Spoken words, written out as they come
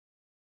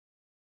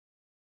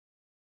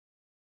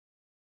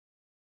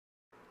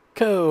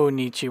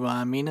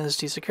Konnichiwa, Mina's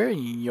Sakura.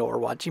 You're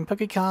watching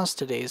Pokecast.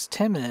 Today's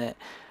 10-minute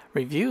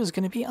review is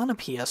going to be on a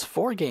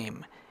PS4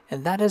 game,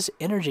 and that is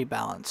Energy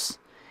Balance.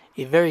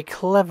 A very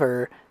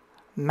clever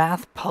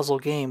math puzzle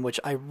game which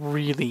I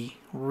really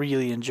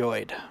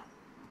enjoyed.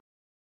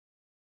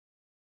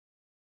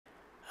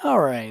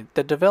 Alright,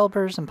 the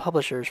developers and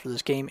publishers for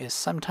this game is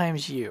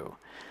Sometimes You.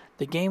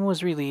 The game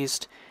was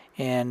released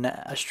in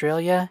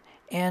Australia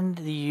and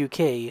the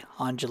UK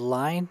on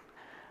July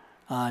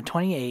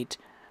 28,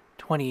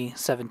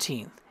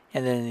 2017.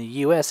 And then in the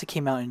US it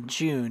came out in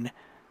June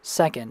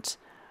 2nd,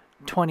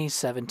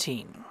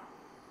 2017.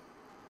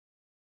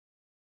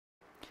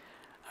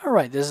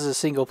 Alright, this is a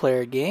single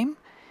player game.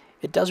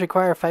 It does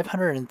require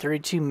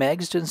 532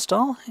 megs to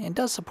install and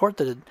does support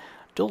the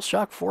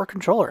DualShock 4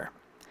 controller.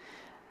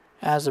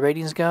 As the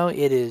ratings go,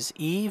 it is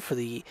E for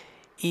the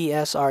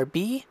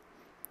ESRB,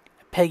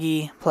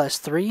 PEGI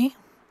 +3,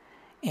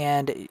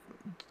 and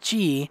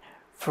G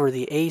for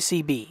the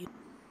ACB.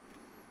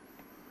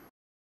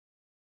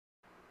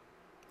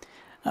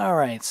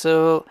 Alright,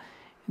 so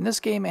in this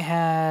game it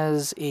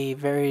has a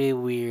very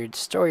weird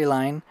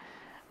storyline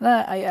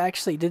that I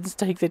actually didn't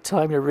take the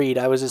time to read.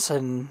 I was just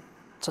in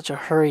such a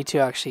hurry to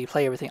actually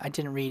play everything. I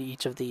didn't read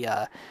each of the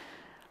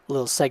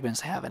little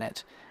segments they have in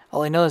it.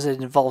 All I know is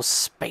it involves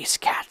space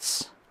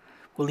cats.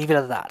 We'll leave it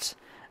at that.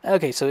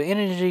 Okay, so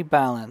Energy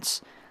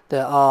Balance.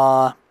 There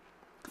are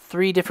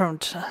 3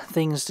 different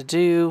things to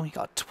do. You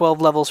got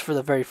 12 levels for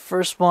the very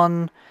first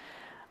one.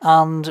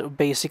 And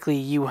basically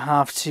you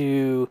have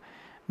to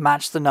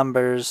match the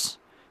numbers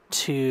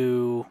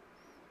to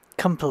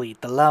complete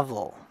the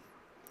level.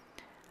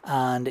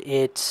 And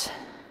it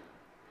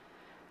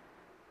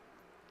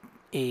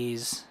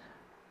is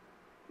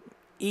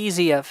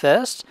easy at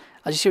first.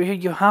 As you see here,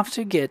 you have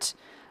to get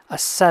a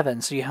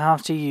 7, so you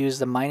have to use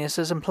the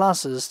minuses and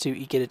pluses to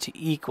get it to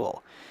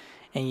equal.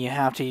 And you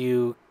have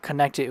to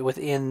connect it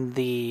within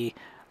the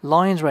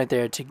lines right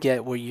there to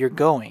get where you're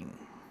going.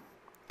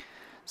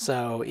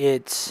 So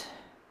it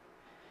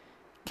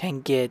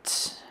can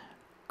get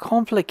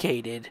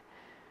complicated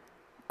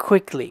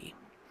quickly.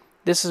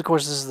 This is, of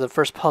course, this is the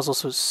first puzzle,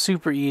 so it's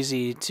super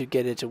easy to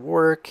get it to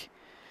work.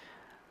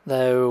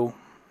 Though,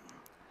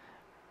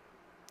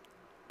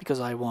 because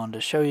I wanted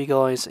to show you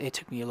guys, it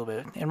took me a little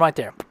bit. And right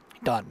there,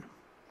 done.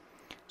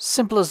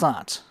 Simple as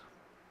that.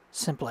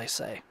 Simple, I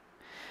say.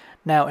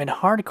 Now, in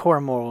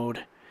hardcore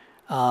mode,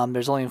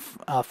 there's only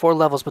 4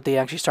 levels, but they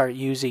actually start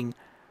using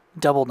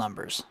double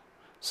numbers.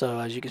 So,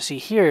 as you can see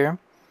here,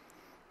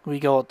 we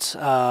got,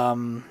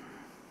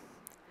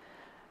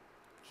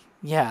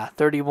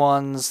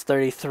 31s,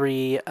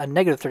 33,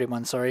 negative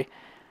 31, sorry,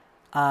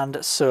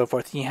 and so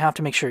forth. You have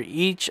to make sure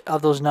each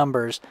of those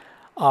numbers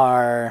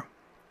are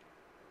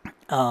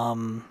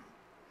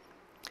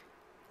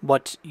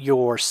what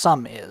your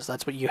sum is.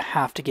 That's what you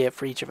have to get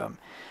for each of them.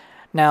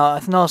 Now,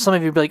 I know some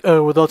of you will be like,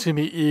 oh, well, that's going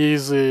to be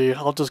easy.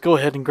 I'll just go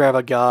ahead and grab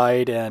a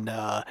guide and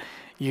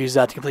use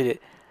that to complete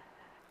it.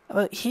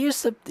 But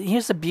here's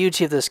the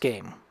beauty of this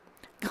game.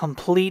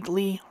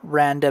 Completely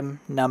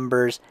random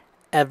numbers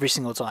every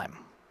single time.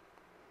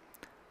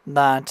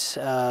 That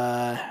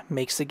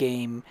makes the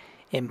game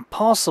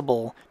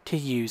impossible to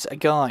use a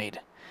guide.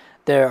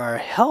 There are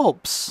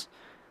helps,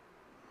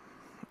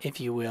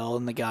 if you will,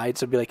 in the guide.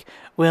 So it'll be like,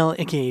 well,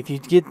 okay, if you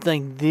get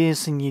like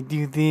this and you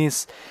do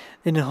this,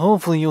 then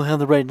hopefully you'll have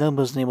the right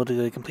numbers and able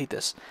to complete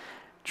this.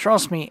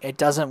 Trust me, it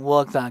doesn't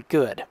work that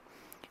good.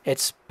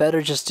 It's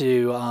better just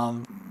to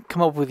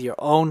come up with your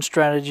own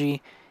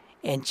strategy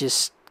and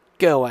just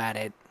go at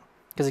it,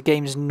 because the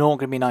game is not going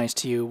to be nice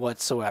to you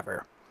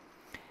whatsoever.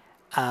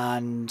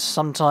 And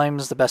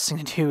sometimes the best thing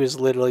to do is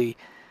literally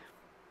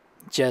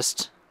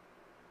just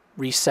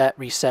reset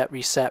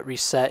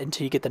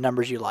until you get the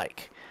numbers you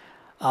like.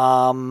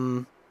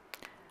 I'll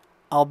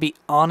be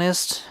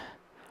honest,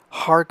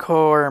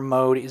 hardcore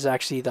mode is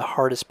actually the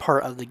hardest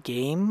part of the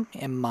game,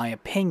 in my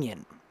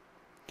opinion.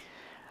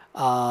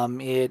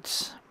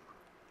 It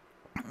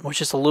was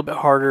just a little bit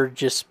harder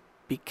just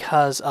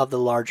because of the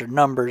larger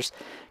numbers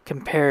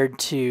compared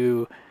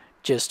to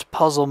just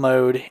puzzle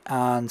mode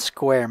and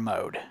square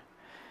mode.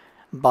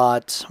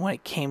 But when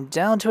it came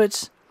down to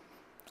it,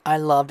 I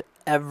loved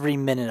every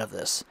minute of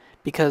this,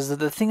 because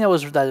the thing that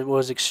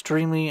was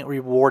extremely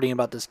rewarding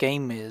about this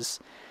game is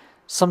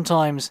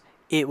sometimes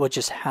it would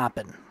just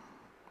happen,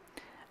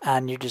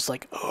 and you're just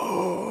like,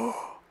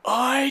 oh,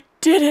 I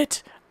did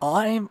it!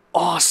 I'm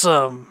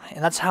awesome!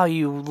 And that's how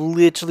you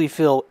literally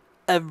feel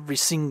every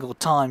single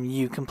time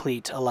you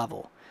complete a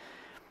level,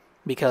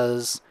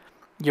 because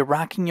you're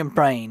racking your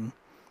brain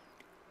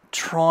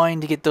trying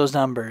to get those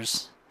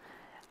numbers,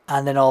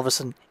 and then all of a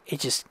sudden it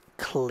just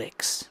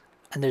clicks,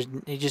 and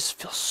you just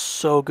feel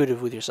so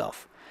good with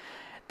yourself.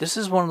 This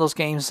is one of those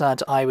games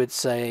that I would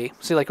say,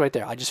 see, like right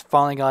there, I just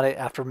finally got it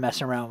after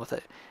messing around with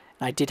it.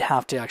 And I did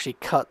have to actually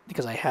cut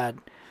because I had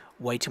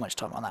way too much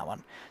time on that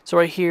one. So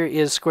right here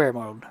is square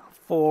mode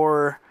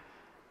for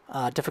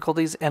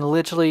difficulties, and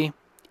literally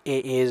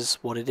it is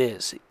what it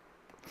is.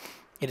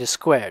 It is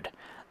squared.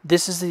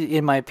 This is,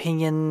 in my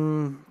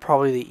opinion,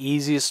 probably the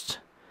easiest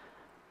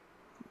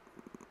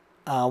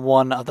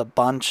one of the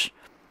bunch,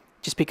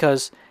 just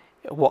because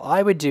what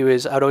I would do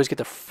is I'd always get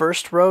the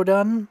first row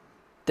done,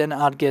 then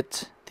I'd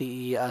get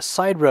the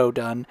side row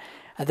done,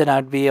 and then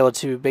I'd be able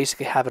to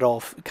basically have it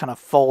all kind of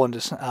fall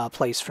into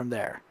place from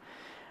there.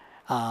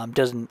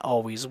 Doesn't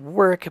always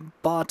work,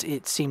 but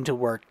it seemed to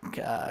work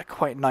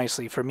quite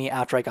nicely for me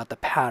after I got the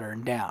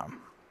pattern down.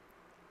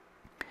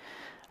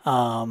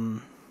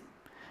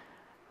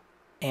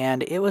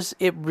 And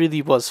it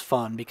really was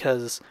fun,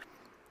 because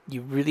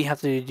you really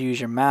have to use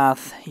your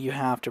math, you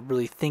have to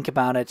really think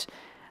about it,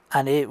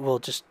 and it will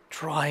just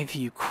drive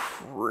you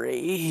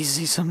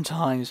crazy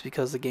sometimes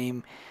because the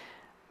game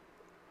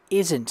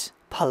isn't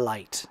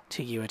polite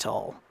to you at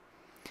all.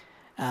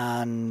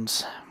 And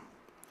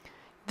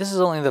this is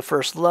only the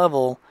first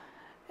level,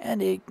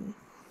 and it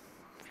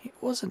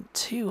wasn't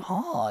too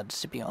hard,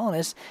 to be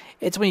honest.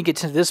 It's when you get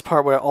to this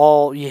part where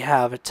all you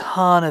have a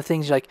ton of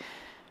things, you're like,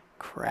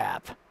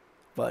 crap,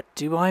 what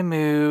do I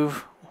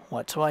move?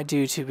 What do I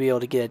do to be able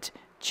to get it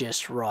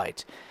just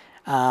right?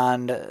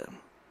 And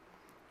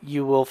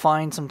you will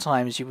find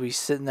sometimes you'll be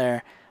sitting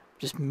there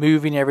just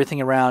moving everything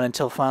around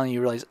until finally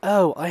you realize,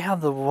 oh, I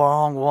have the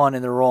wrong one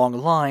in the wrong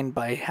line,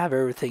 but I have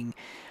everything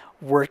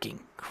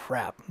working.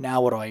 Crap,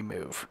 now what do I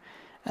move?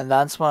 And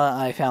that's what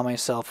I found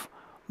myself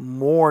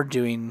more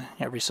doing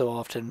every so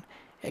often,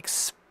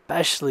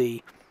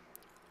 especially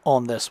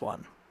on this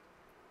one.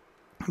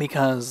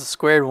 Because the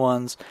squared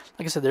ones,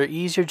 like I said, they're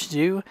easier to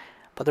do,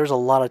 but there's a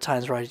lot of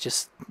times where I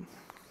just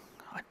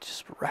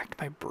racked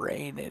my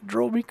brain. It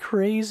drove me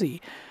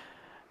crazy.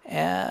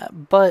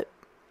 But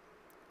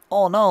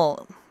all in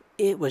all,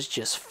 it was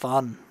just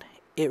fun.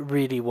 It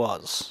really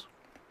was.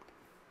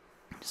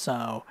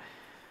 So,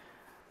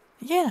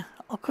 yeah,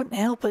 I couldn't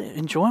help but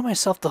enjoy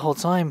myself the whole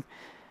time.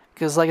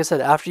 Because, like I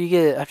said, after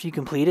you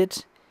complete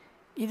it,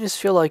 you just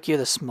feel like you're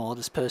the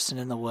smartest person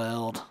in the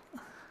world.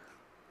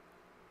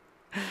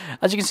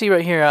 As you can see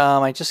right here,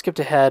 I just skipped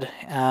ahead,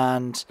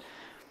 and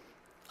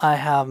I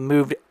have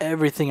moved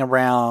everything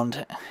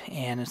around,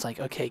 and it's like,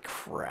 okay,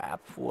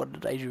 crap, what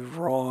did I do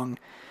wrong?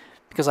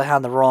 Because I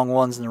had the wrong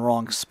ones in the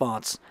wrong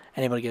spots,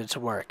 and able to get it to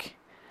work.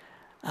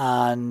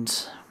 And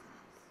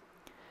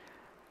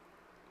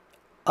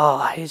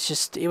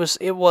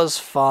it was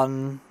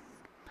fun.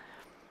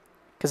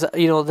 Because,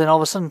 then all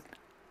of a sudden,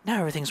 now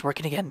everything's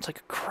working again. It's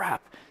like,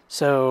 crap.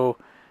 So,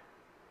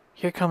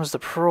 here comes the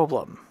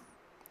problem.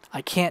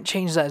 I can't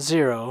change that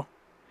 0,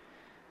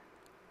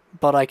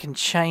 but I can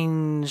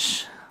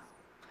change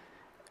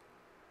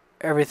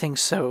everything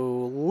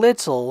so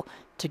little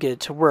to get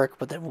it to work.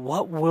 But then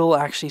what will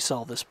actually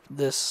solve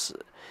this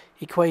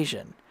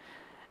equation?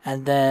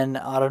 And then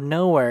out of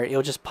nowhere,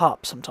 it'll just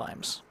pop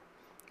sometimes.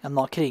 I'm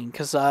not kidding,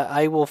 because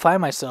I will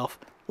find myself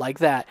like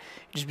that.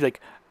 Just be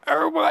like,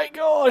 oh my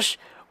gosh,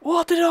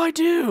 what did I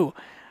do?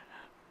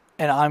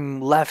 And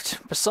I'm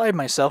left beside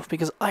myself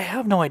because I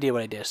have no idea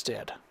what I just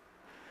did.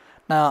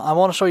 Now, I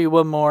want to show you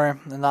one more,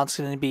 and that's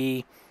going to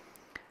be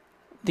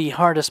the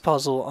hardest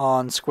puzzle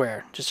on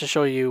Square, just to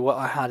show you what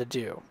I had to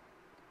do.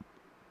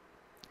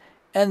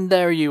 And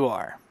there you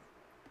are.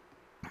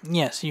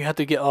 Yes, you have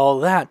to get all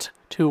that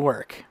to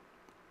work.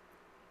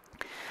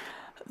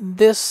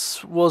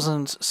 This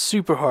wasn't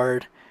super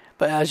hard,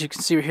 but as you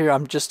can see here,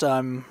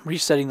 I'm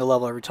resetting the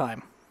level every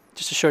time.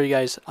 Just to show you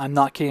guys, I'm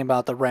not kidding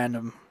about the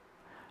random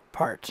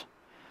part.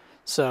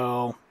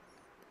 So,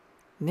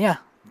 yeah,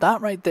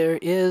 that right there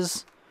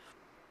is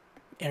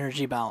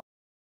energy balance.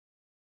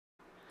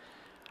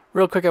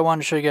 Real quick, I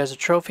wanted to show you guys the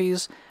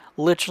trophies.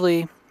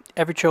 Literally,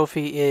 every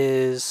trophy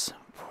is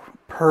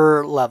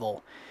per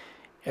level.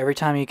 Every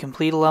time you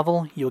complete a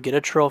level, you'll get a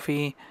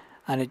trophy,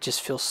 and it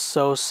just feels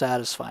so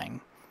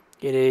satisfying.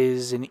 It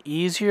is an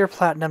easier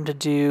platinum to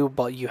do,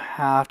 but you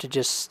have to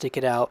just stick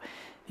it out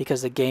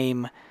because the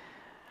game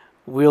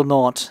will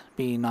not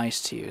be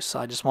nice to you. So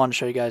I just wanted to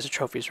show you guys the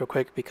trophies real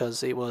quick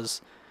because it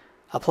was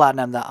a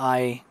platinum that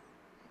I'm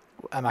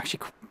actually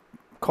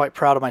quite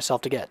proud of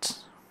myself to get.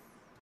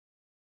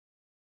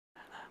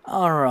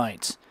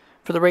 Alright,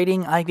 for the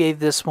rating, I gave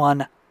this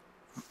one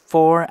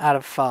 4 out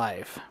of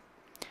 5.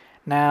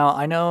 Now,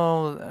 I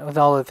know with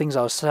all the things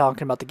I was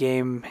talking about the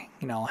game,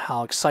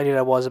 how excited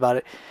I was about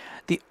it,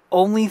 the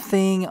only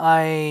thing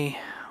I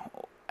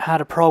had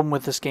a problem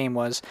with this game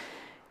was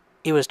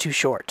it was too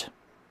short.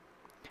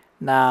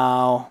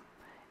 Now,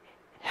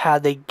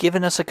 had they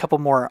given us a couple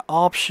more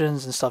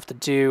options and stuff to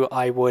do,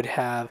 I would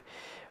have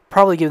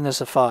probably given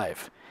this a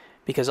 5.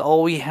 Because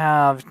all we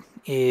have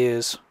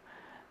is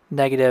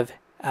negative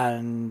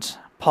and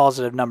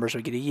positive numbers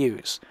we get to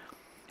use.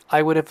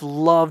 I would have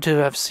loved to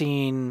have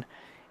seen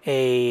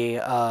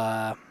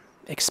a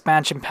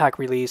expansion pack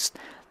released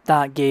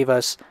that gave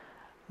us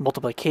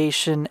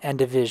multiplication and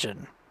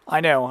division. I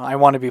know, I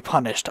want to be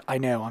punished. I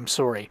know, I'm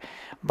sorry.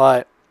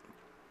 But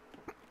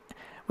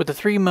with the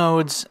 3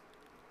 modes,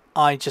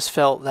 I just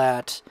felt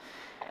that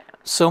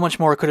so much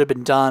more could have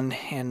been done,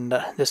 and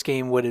this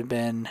game would have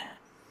been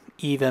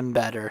even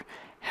better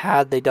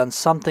had they done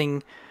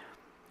something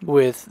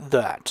with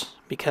that,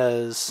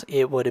 because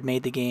it would have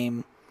made the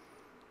game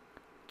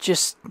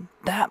just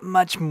that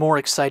much more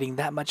exciting,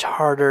 that much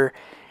harder,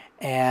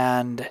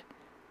 and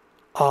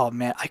oh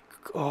man,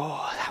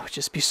 that would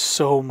just be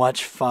so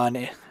much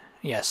fun.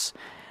 Yes,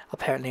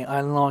 apparently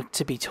I like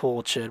to be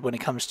tortured when it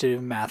comes to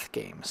math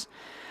games.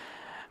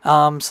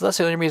 So that's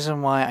the only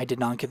reason why I did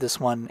not give this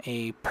one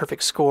a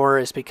perfect score,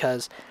 is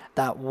because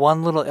that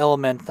one little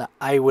element that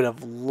I would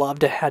have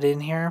loved to have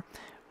in here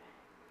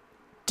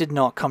did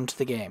not come to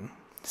the game,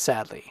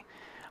 sadly.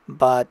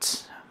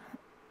 But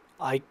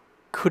I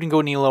couldn't go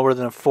any lower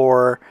than a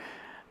 4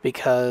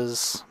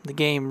 because the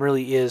game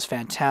really is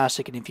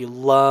fantastic, and if you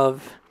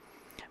love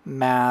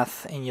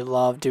math and you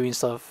love doing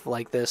stuff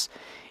like this,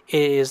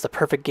 it is the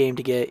perfect game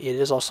to get. It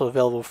is also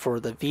available for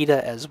the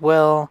Vita as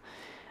well.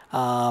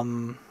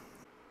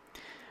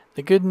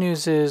 The good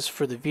news is,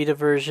 for the Vita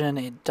version,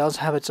 it does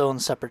have its own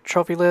separate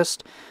trophy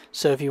list,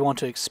 so if you want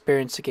to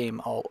experience the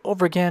game all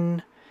over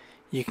again,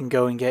 you can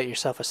go and get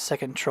yourself a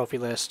second trophy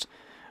list,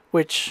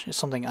 which is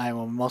something I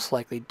will most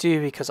likely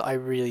do because I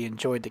really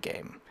enjoyed the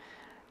game.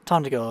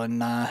 Time to go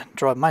and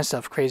drive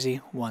myself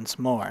crazy once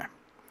more.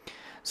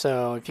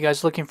 So if you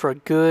guys are looking for a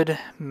good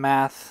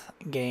math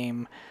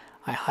game,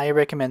 I highly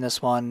recommend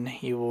this one.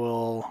 You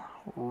will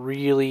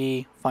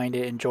really find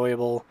it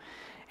enjoyable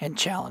and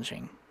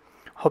challenging.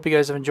 Hope you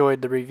guys have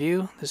enjoyed the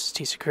review. This is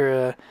T.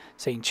 Sakura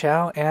saying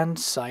ciao and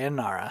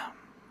sayonara.